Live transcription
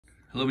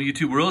Hello,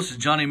 YouTube world. This is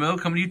Johnny Moe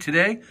coming to you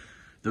today.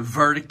 The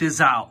verdict is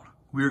out.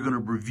 We are going to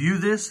review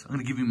this. I'm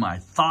going to give you my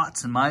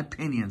thoughts and my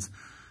opinions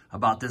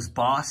about this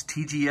Boss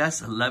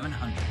tgis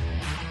 1100.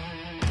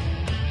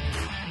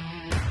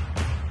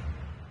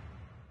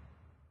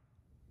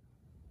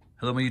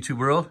 Hello, my YouTube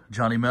world.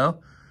 Johnny Moe.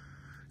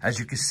 As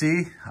you can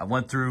see, I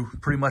went through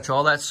pretty much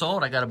all that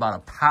salt. I got about a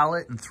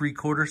pallet and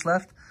 3/4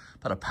 left,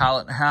 about a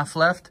pallet and a half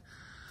left.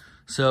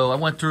 So I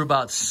went through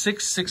about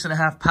six and a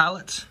half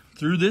pallets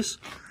through this.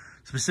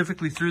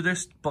 Specifically through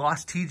this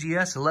Boss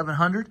tgis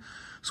 1100.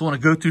 So I want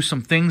to go through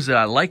some things that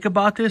I like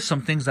about this,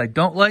 some things I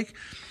don't like.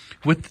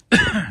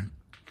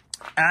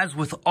 As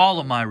with all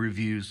of my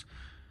reviews,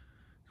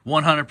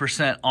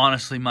 100%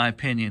 honestly my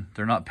opinion.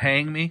 They're not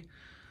paying me.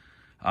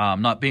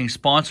 I'm not being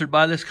sponsored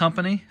by this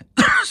company.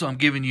 So I'm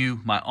giving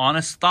you my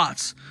honest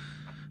thoughts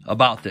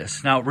about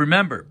this. Now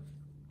remember,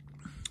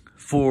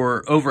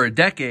 for over a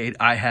decade,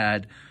 I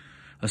had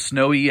a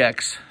Snow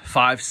EX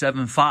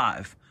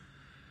 575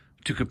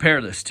 to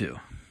compare this to.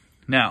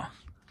 Now,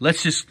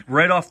 let's just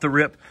right off the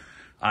rip,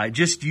 I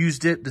just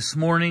used it this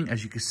morning.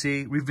 As you can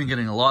see, we've been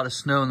getting a lot of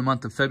snow in the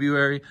month of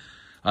February.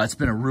 It's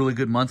been a really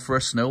good month for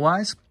us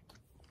snow-wise.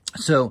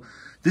 So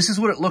this is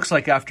what it looks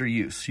like after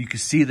use. You can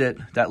see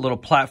that that little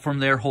platform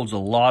there holds a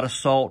lot of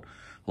salt.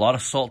 A lot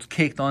of salt's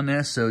caked on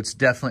this, so it's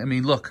definitely, I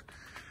mean, look,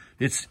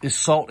 it's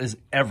salt is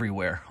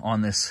everywhere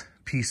on this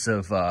piece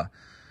of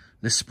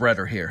this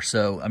spreader here.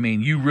 So, I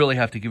mean, you really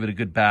have to give it a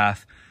good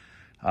bath.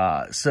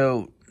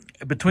 So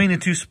between the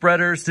two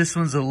spreaders, this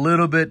one's a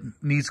little bit,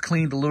 needs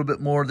cleaned a little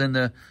bit more than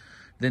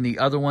the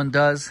other one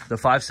does. The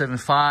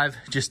 575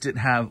 just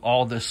didn't have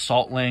all this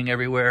salt laying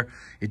everywhere.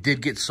 It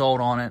did get salt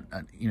on it,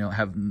 you know,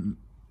 have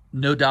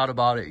no doubt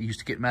about it. It used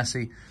to get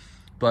messy.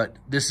 But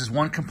this is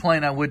one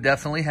complaint I would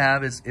definitely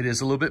have, is it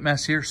is a little bit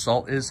messier.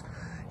 Salt is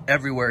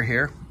everywhere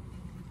here.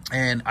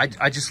 And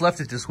I just left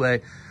it this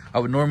way. I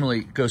would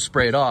normally go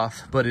spray it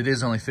off, but it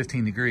is only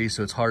 15 degrees,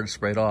 so it's hard to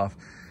spray it off.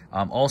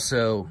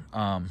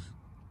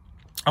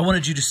 I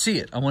wanted you to see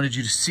it. I wanted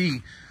you to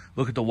see,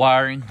 look at the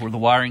wiring, where the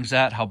wiring's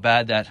at, how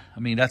bad that, I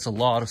mean, that's a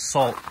lot of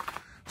salt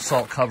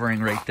covering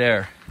right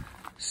there.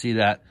 See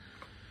that?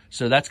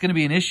 So that's going to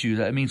be an issue.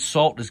 That means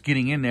salt is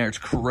getting in there. It's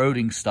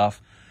corroding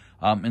stuff.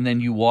 And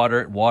then you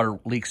water it, water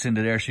leaks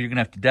into there. So you're going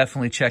to have to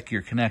definitely check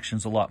your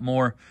connections a lot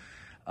more.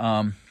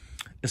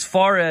 As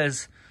far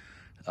as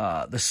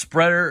the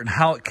spreader and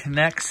how it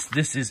connects,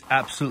 this is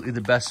absolutely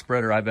the best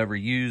spreader I've ever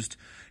used.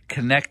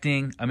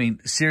 Connecting, I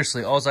mean,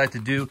 seriously, all I have to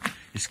do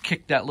is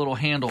kick that little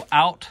handle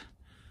out,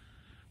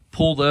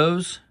 pull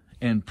those,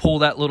 and pull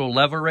that little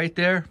lever right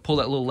there,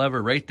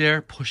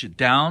 push it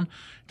down.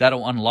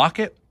 That'll unlock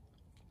it.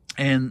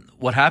 And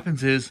what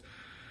happens is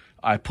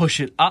I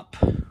push it up,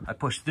 I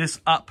push this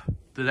up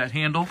to that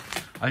handle,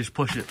 I just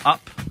push it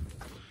up,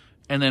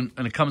 and then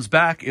when it comes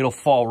back, it'll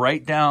fall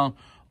right down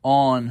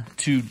on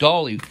to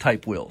dolly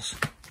type wheels.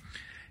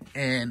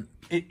 And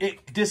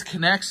it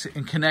disconnects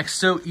and connects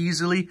so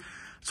easily.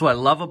 That's what I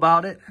love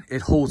about it.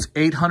 It holds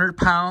 800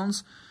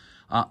 pounds.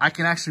 I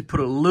can actually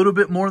put a little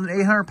bit more than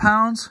 800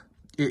 pounds.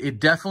 It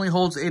definitely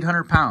holds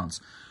 800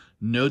 pounds.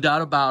 No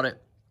doubt about it.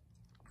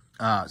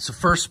 It's the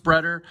first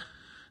spreader.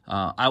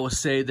 I would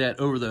say that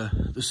over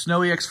the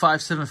Snow EX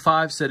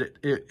 575 said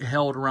it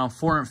held around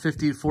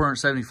 450 to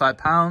 475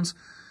 pounds.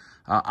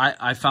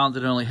 I found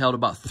that it only held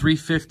about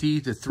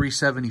 350 to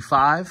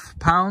 375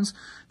 pounds.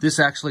 This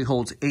actually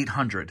holds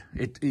 800.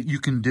 You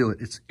can do it.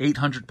 It's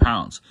 800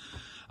 pounds.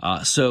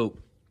 So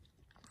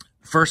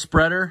first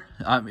spreader,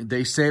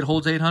 they say it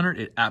holds 800.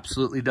 It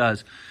absolutely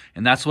does.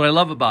 And that's what I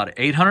love about it.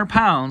 800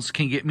 pounds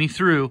can get me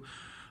through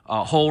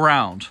a whole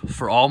round.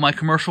 For all my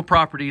commercial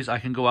properties, I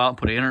can go out and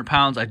put 800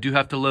 pounds. I do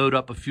have to load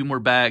up a few more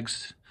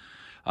bags,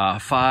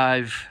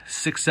 5,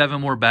 6,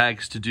 7 more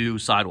bags to do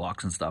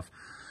sidewalks and stuff.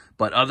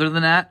 But other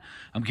than that,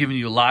 I'm giving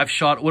you a live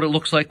shot of what it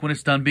looks like when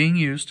it's done being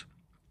used.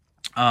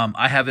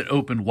 I have it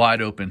opened,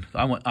 wide open.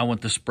 I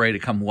want the spray to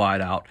come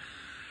wide out.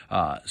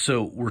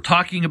 So we're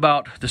talking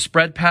about the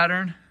spread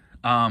pattern.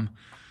 I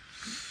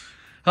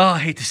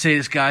hate to say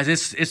this, guys.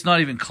 It's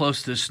not even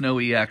close to the Snow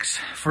EX.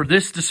 For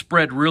this to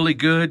spread really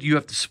good, you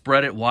have to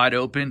spread it wide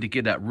open to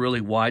get that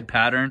really wide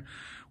pattern.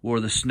 Or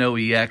the Snow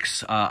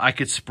EX, I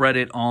could spread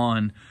it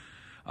on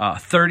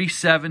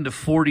 37 to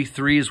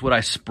 43 is what I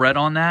spread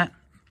on that.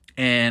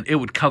 And it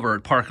would cover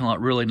a parking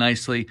lot really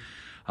nicely.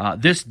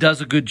 This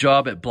does a good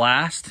job at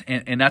blast.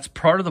 And that's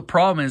part of the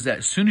problem, is that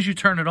as soon as you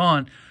turn it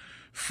on,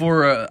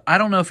 for, I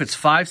don't know if it's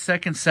 5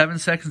 seconds, 7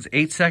 seconds,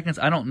 8 seconds,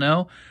 I don't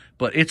know,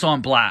 but it's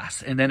on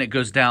blast, and then it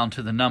goes down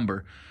to the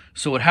number.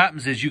 So what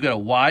happens is you got a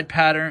wide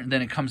pattern, and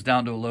then it comes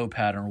down to a low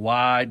pattern,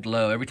 wide,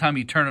 low. Every time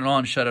you turn it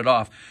on, shut it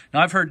off.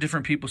 Now, I've heard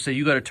different people say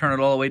you got to turn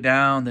it all the way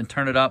down, then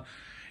turn it up.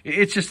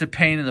 It's just a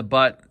pain in the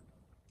butt.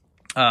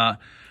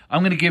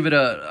 I'm going to give it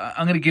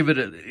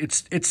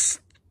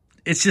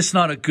it's just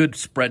not a good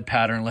spread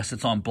pattern unless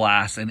it's on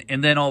blast.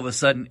 And then all of a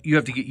sudden, you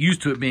have to get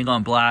used to it being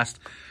on blast.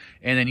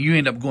 And then you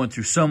end up going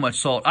through so much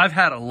salt. I've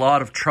had a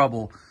lot of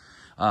trouble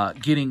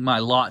getting my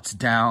lots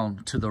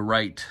down to the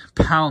right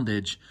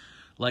poundage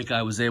like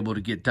I was able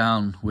to get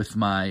down with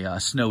my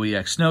Snow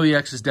EX. Snow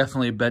EX is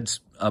definitely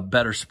a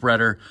better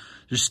spreader.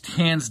 Just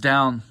hands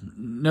down,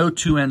 no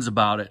two ends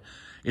about it.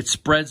 It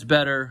spreads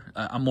better.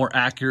 I'm more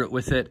accurate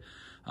with it.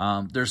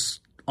 There's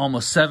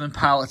almost 7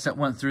 pallets that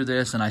went through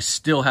this, and I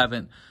still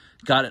haven't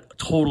got it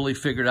totally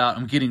figured out.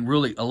 I'm getting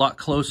really a lot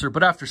closer,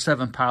 but after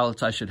 7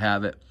 pallets, I should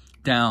have it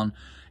down,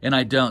 and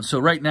I don't. So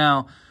right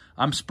now,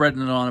 I'm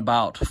spreading it on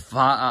about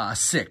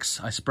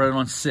 6. I spread it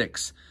on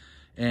 6,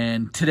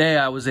 and today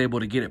I was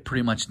able to get it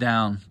pretty much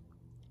down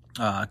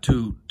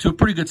to a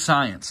pretty good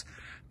science.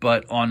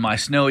 But on my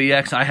Snow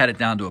EX, I had it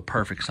down to a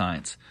perfect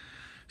science.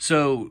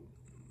 So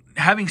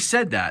having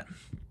said that,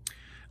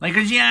 like,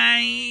 yeah,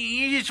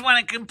 you just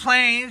want to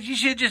complain. You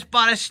should have just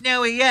bought a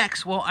Snow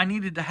EX. Well, I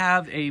needed to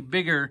have a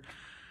bigger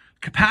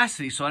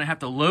capacity so I didn't have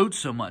to load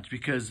so much,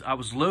 because I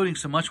was loading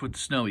so much with the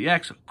Snow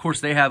EX. Of course,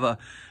 they have a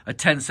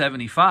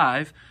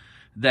 1075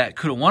 that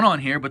could have won on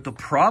here, but the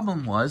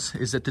problem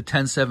is that the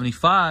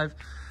 1075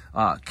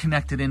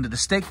 connected into the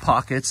stake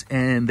pockets,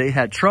 and they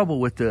had trouble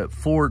with the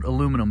Ford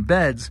aluminum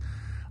beds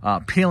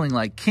peeling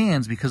like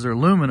cans because they're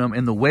aluminum,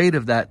 and the weight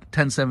of that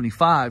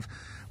 1075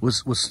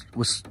 was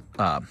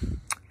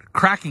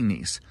cracking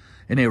these,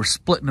 and they were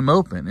splitting them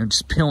open and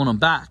just peeling them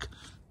back.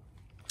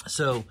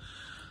 So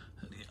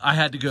I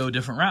had to go a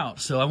different route.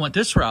 So I went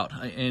this route,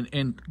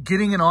 and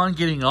getting it on,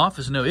 getting it off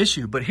is no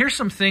issue. But here's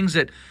some things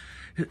that,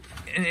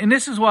 and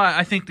this is why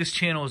I think this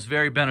channel is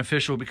very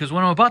beneficial, because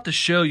what I'm about to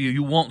show you,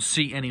 you won't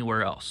see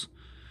anywhere else.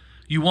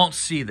 You won't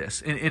see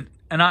this. And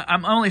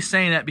I'm only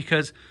saying that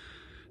because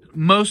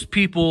most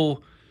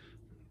people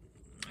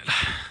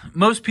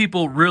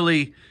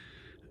really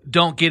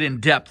don't get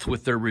in depth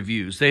with their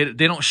reviews. They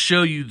don't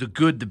show you the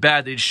good, the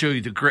bad. They just show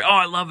you the great. Oh,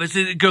 I love it.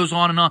 It goes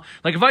on and on.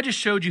 Like if I just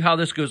showed you how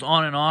this goes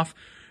on and off,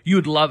 you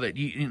would love it.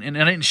 And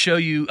I didn't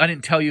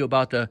tell you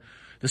about the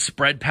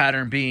spread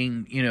pattern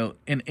being,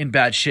 in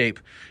bad shape.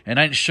 And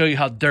I didn't show you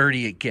how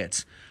dirty it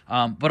gets.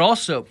 But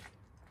also,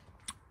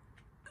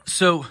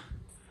 so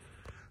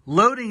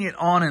loading it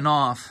on and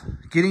off,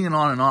 getting it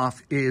on and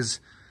off is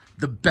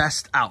the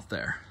best out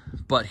there.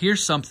 But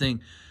here's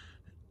something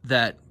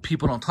that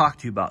people don't talk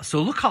to you about. So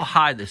look how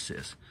high this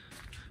is.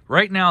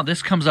 Right now,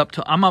 this comes up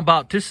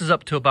to, this is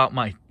up to about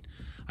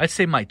I'd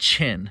say my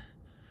chin.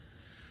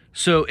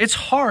 So it's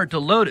hard to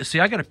load it. See,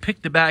 I got to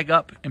pick the bag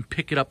up and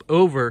pick it up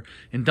over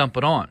and dump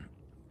it on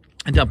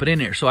and dump it in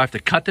there. So I have to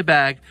cut the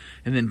bag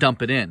and then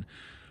dump it in.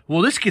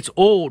 Well, this gets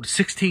old,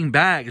 16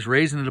 bags,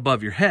 raising it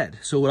above your head.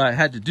 So what I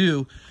had to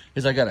do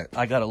is I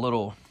got a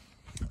little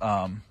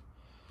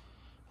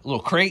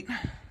crate,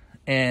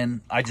 and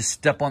I just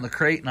step on the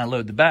crate and I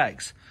load the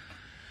bags.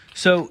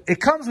 So it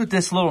comes with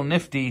this little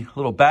nifty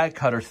little bag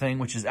cutter thing,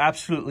 which is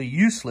absolutely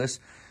useless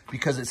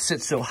because it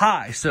sits so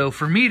high. So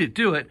for me to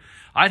do it,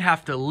 I'd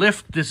have to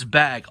lift this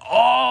bag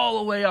all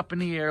the way up in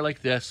the air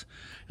like this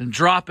and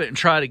drop it and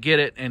try to get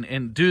it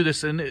and do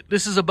this. And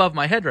this is above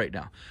my head right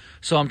now.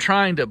 So I'm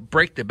trying to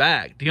break the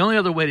bag. The only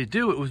other way to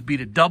do it would be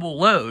to double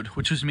load,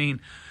 which would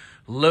mean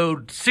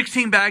load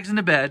 16 bags in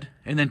the bed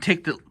and then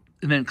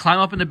and then climb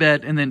up in the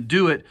bed and then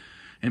do it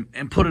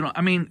and put it on.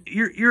 I mean,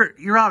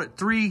 you're out at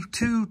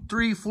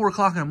 4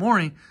 o'clock in the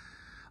morning.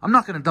 I'm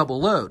not going to double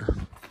load.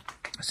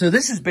 So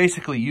this is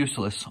basically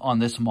useless on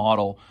this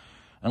model,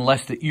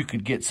 unless that you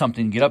could get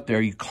something to get up there.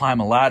 You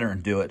climb a ladder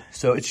and do it.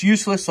 So it's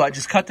useless. So I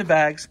just cut the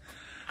bags.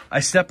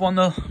 I step on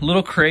the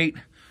little crate,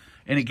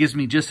 and it gives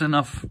me just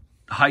enough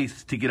height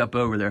to get up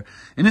over there.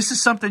 And this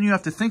is something you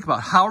have to think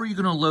about. How are you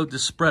going to load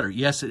this spreader?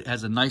 Yes, it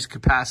has a nice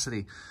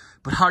capacity,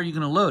 but how are you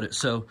going to load it?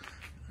 So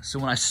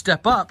when I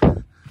step up,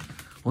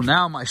 well,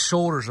 now my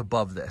shoulder's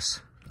above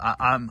this.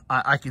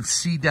 I can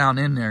see down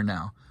in there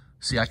now.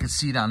 See, I can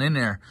see down in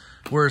there.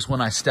 Whereas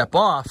when I step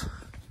off,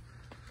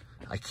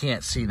 I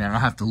can't see there. I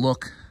have to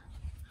look.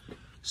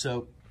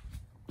 So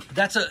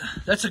that's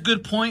a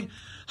good point.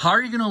 How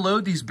are you going to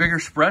load these bigger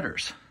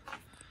spreaders?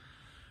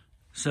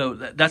 So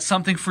that's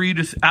something for you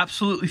to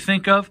absolutely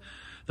think of.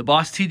 The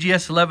Boss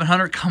TGS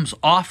 1100 comes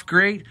off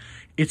great.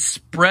 Its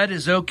spread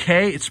is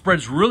okay. It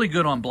spreads really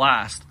good on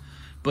blast.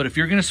 But if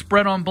you're going to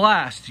spread on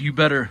blast, you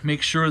better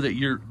make sure that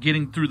you're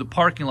getting through the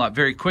parking lot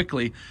very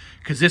quickly,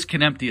 because this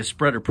can empty a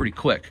spreader pretty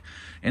quick.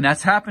 And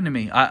that's happened to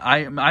me.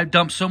 I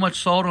dumped so much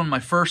salt on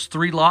my first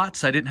 3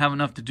 lots, I didn't have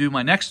enough to do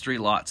my next 3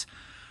 lots.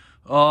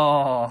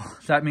 Oh,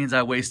 that means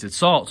I wasted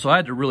salt. So I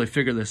had to really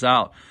figure this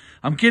out.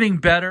 I'm getting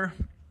better,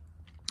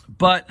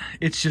 but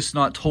it's just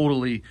not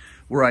totally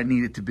where I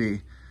need it to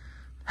be.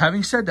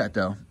 Having said that,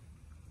 though,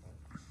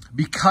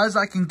 because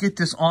I can get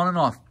this on and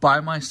off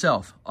by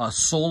myself, a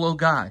solo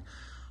guy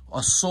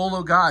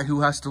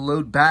who has to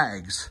load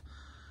bags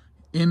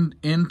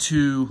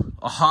into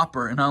a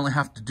hopper, and I only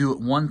have to do it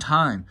one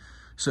time.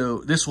 So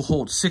this will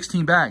hold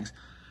 16 bags.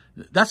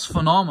 That's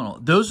phenomenal.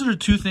 Those are the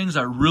 2 things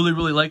I really,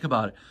 really like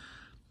about it,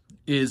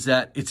 is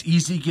that it's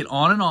easy to get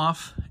on and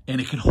off, and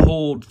it can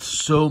hold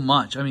so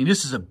much. I mean,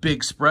 this is a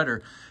big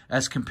spreader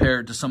as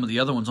compared to some of the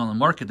other ones on the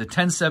market. The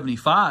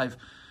 1075,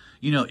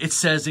 it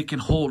says it can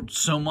hold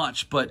so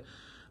much, but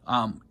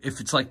if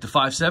it's like the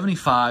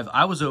 575,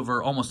 I was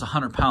over almost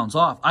 100 pounds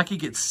off. I could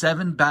get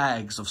 7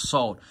 bags of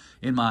salt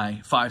in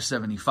my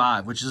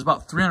 575, which is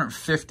about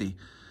 350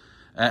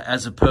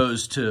 as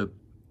opposed to,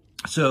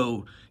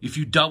 so if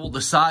you double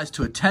the size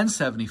to a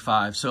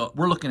 1075, so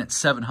we're looking at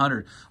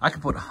 700, I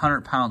can put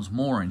 100 pounds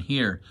more in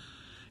here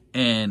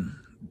and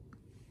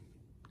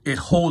it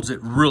holds it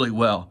really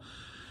well.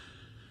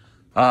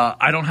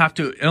 I don't have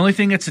to, the only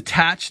thing that's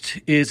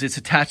attached is it's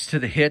attached to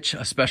the hitch,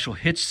 a special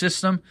hitch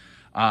system.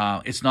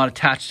 It's not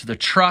attached to the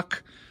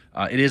truck.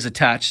 It is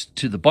attached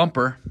to the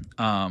bumper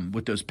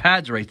with those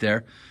pads right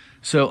there.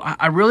 So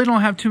I really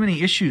don't have too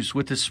many issues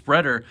with this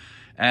spreader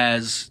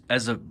as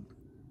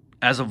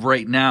of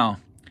right now.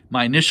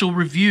 My initial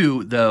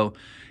review, though,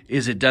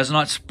 is it does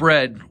not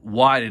spread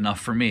wide enough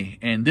for me.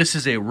 And this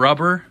is a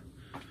rubber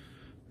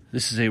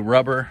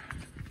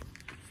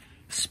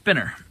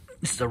spinner.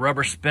 This is a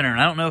rubber spinner, and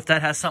I don't know if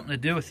that has something to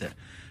do with it.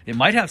 It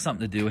might have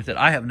something to do with it.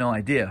 I have no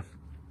idea.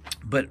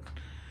 But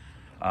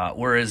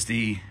whereas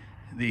the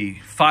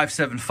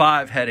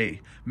 575 had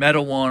a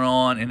metal one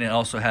on, and it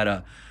also had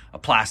a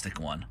plastic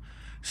one.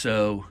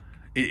 So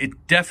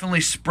it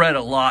definitely spread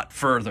a lot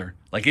further.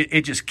 Like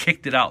it just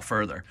kicked it out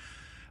further.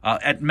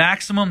 At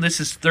maximum, this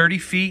is 30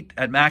 feet.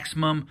 At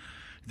maximum,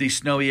 the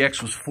Snowy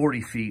X was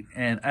 40 feet.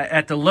 And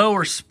at the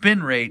lower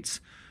spin rates,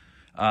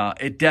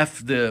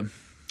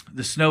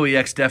 the Snowy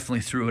X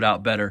definitely threw it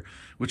out better,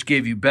 which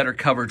gave you better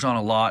coverage on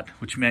a lot,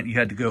 which meant you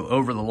had to go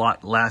over the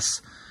lot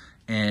less.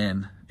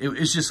 And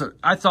it's just,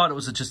 I thought it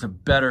was just a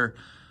better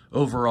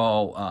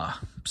overall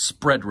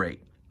spread rate.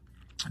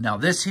 Now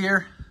this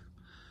here,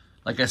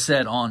 like I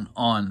said,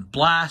 on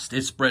blast,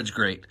 it spreads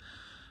great.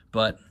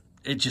 But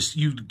it just,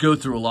 you go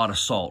through a lot of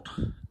salt.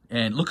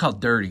 And look how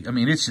dirty. I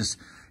mean, it's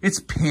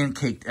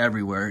pancaked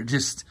everywhere. It's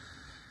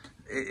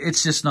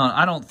just not,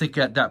 I don't think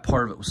that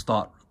part of it was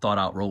thought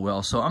out real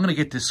well. So I'm going to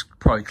get this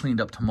probably cleaned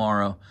up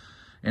tomorrow,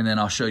 and then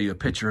I'll show you a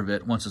picture of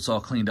it once it's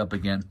all cleaned up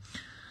again.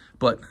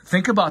 But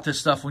think about this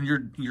stuff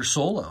when you're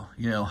solo.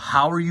 You know,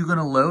 how are you going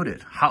to load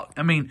it?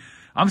 I mean,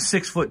 I'm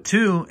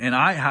 6'2", and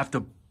I have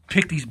to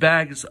pick these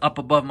bags up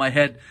above my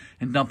head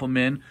and dump them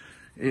in.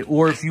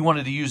 Or if you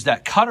wanted to use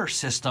that cutter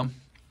system,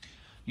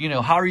 you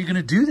know, how are you going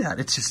to do that?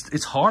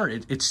 It's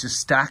hard. It's just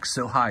stacked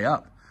so high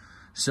up.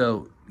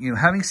 So, you know,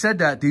 having said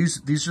that,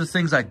 these are the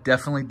things I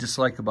definitely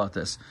dislike about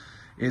this,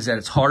 is that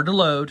it's hard to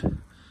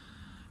load,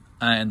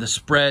 and the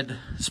spread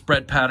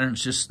pattern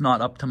is just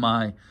not up to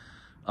my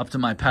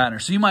pattern.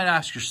 So you might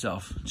ask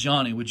yourself,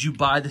 Johnny, would you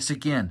buy this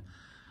again?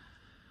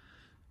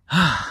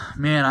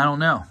 Man, I don't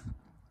know.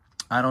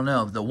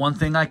 The one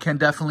thing I can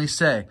definitely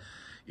say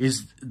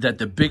is that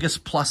the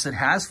biggest plus it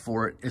has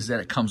for it is that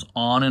it comes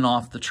on and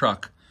off the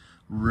truck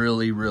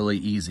really, really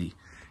easy.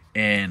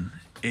 And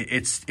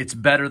it's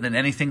better than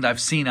anything that I've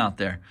seen out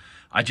there.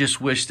 I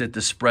just wish that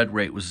the spread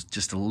rate was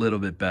just a little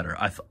bit better.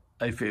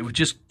 If it would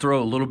just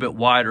throw a little bit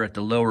wider at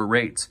the lower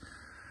rates,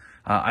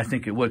 I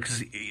think it would.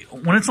 Because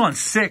when it's on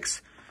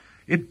 6,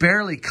 it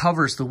barely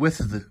covers the width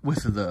of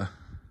the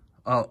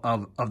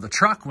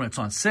truck when it's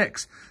on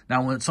 6.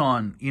 Now when it's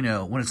on, you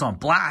know, when it's on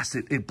blast,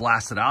 it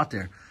blasts it out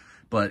there.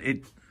 But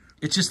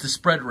it's just the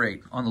spread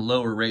rate on the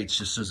lower rates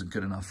just isn't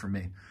good enough for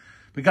me.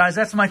 But guys,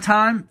 that's my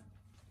time.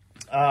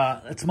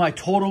 That's my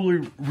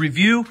total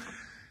review.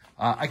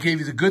 I gave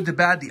you the good, the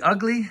bad, the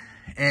ugly.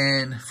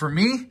 And for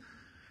me,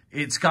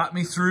 it's got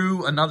me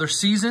through another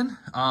season.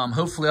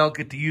 Hopefully I'll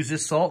get to use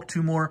this salt.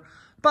 2 more,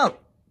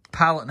 about a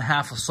pallet and a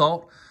half of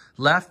salt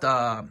left.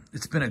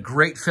 It's been a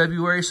great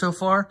February so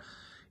far.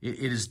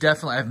 It is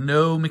definitely, I have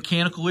no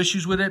mechanical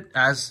issues with it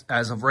as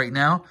of right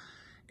now.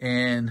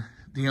 And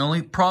the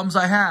only problems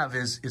I have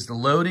is the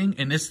loading.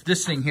 And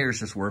this thing here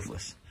is just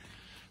worthless.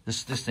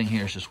 This thing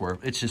here is just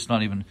worthless. It's just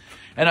not even,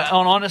 and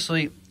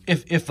honestly,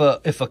 if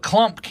a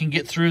clump can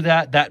get through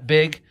that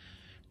big,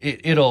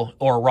 or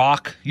a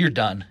rock, you're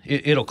done.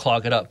 It'll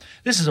clog it up.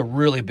 This is a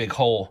really big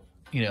hole,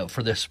 you know,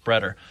 for this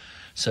spreader.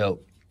 So,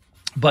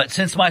 but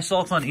since my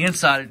salt's on the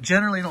inside, I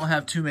generally don't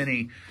have too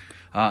many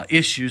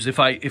issues. If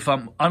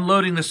I'm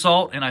unloading the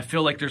salt and I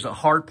feel like there's a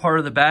hard part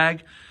of the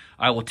bag,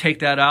 I will take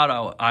that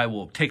out. I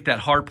will take that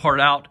hard part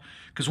out,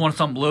 because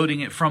once I'm loading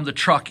it from the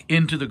truck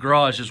into the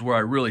garage is where I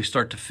really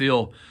start to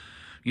feel,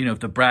 you know, if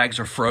the bags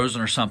are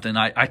frozen or something.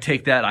 I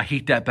take that, I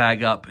heat that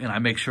bag up, and I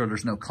make sure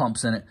there's no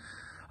clumps in it.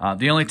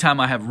 The only time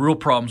I have real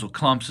problems with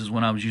clumps is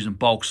when I was using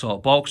bulk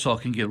salt. Bulk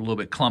salt can get a little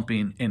bit clumpy,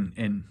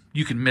 and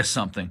you can miss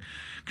something,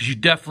 because you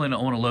definitely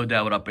don't want to load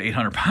that with up to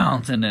 800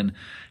 pounds and then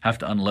have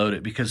to unload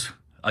it, because,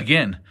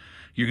 again,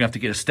 you're going to have to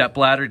get a step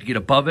ladder to get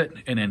above it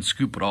and then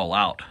scoop it all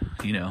out,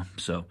 you know.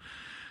 So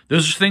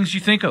those are things you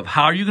think of.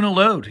 How are you going to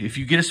load? If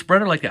you get a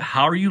spreader like that,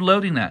 how are you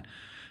loading that?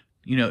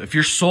 You know, if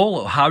you're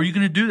solo, how are you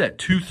going to do that?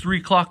 2, 3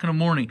 o'clock in the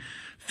morning,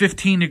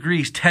 15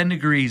 degrees, 10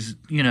 degrees,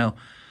 you know.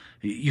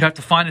 You have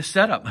to find a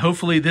setup.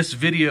 Hopefully this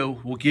video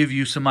will give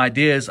you some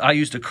ideas. I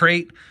used a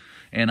crate,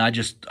 and I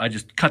just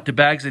cut the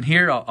bags in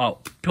here.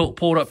 I'll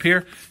pull it up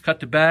here, cut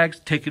the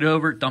bags, take it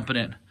over, dump it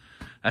in.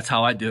 That's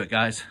how I do it,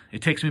 guys.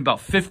 It takes me about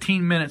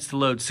 15 minutes to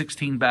load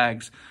 16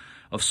 bags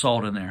of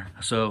salt in there.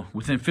 So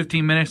within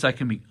 15 minutes, I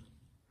can be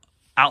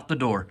out the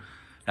door.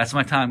 That's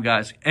my time,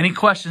 guys. Any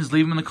questions,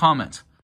 leave them in the comments.